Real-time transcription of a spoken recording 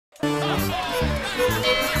Hi,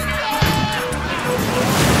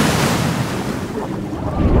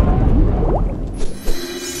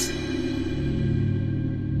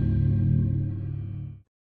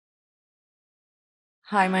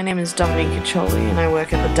 my name is Nique Cacioli and I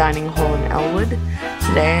work at the dining hall in Elwood.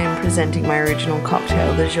 Today I am presenting my original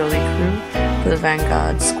cocktail, the Joli crew, for the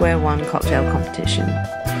Vanguard Square One cocktail competition.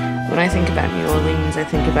 When I think about New Orleans, I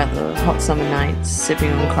think about the hot summer nights,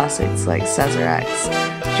 sipping on classics like Sazeracs,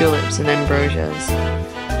 Juleps and Ambrosias.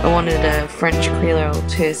 I wanted a French Creole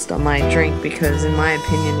twist on my drink because, in my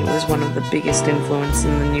opinion, it was one of the biggest influences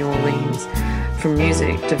in the New Orleans, from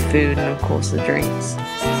music to food and of course the drinks.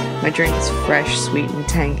 My drink is fresh, sweet and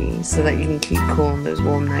tangy so that you can keep cool on those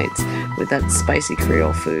warm nights with that spicy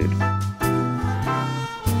Creole food.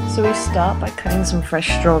 So we start by cutting some fresh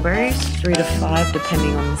strawberries, 3 to 5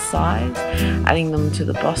 depending on the size, adding them to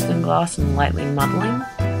the Boston glass and lightly muddling.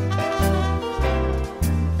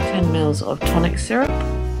 10 ml of tonic syrup,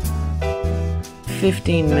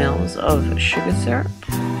 15 ml of sugar syrup.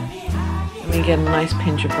 And we get a nice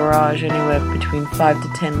pinch of borage, anywhere between 5 to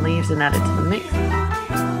 10 leaves, and add it to the mix.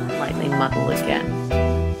 Lightly muddle again.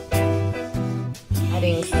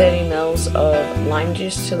 Adding 30 ml of lime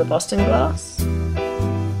juice to the Boston glass.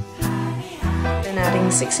 Then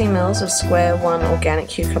adding 60 ml of Square One organic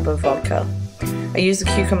cucumber vodka. I use the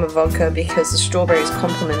cucumber vodka because the strawberries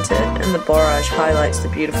complement it and the borage highlights the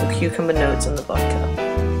beautiful cucumber notes in the vodka.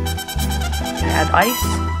 Add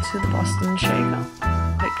ice to the Boston shaker.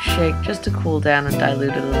 Quick shake just to cool down and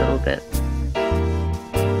dilute it a little bit.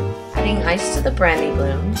 Adding ice to the brandy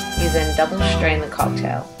bloom, you then double strain the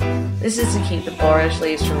cocktail. This is to keep the borage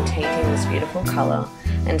leaves from tainting this beautiful colour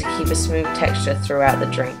and to keep a smooth texture throughout the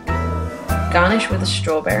drink. Garnish with a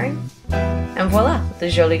strawberry, and voila, the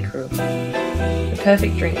Joli crew. The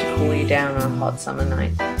perfect drink to cool you down on a hot summer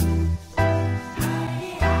night.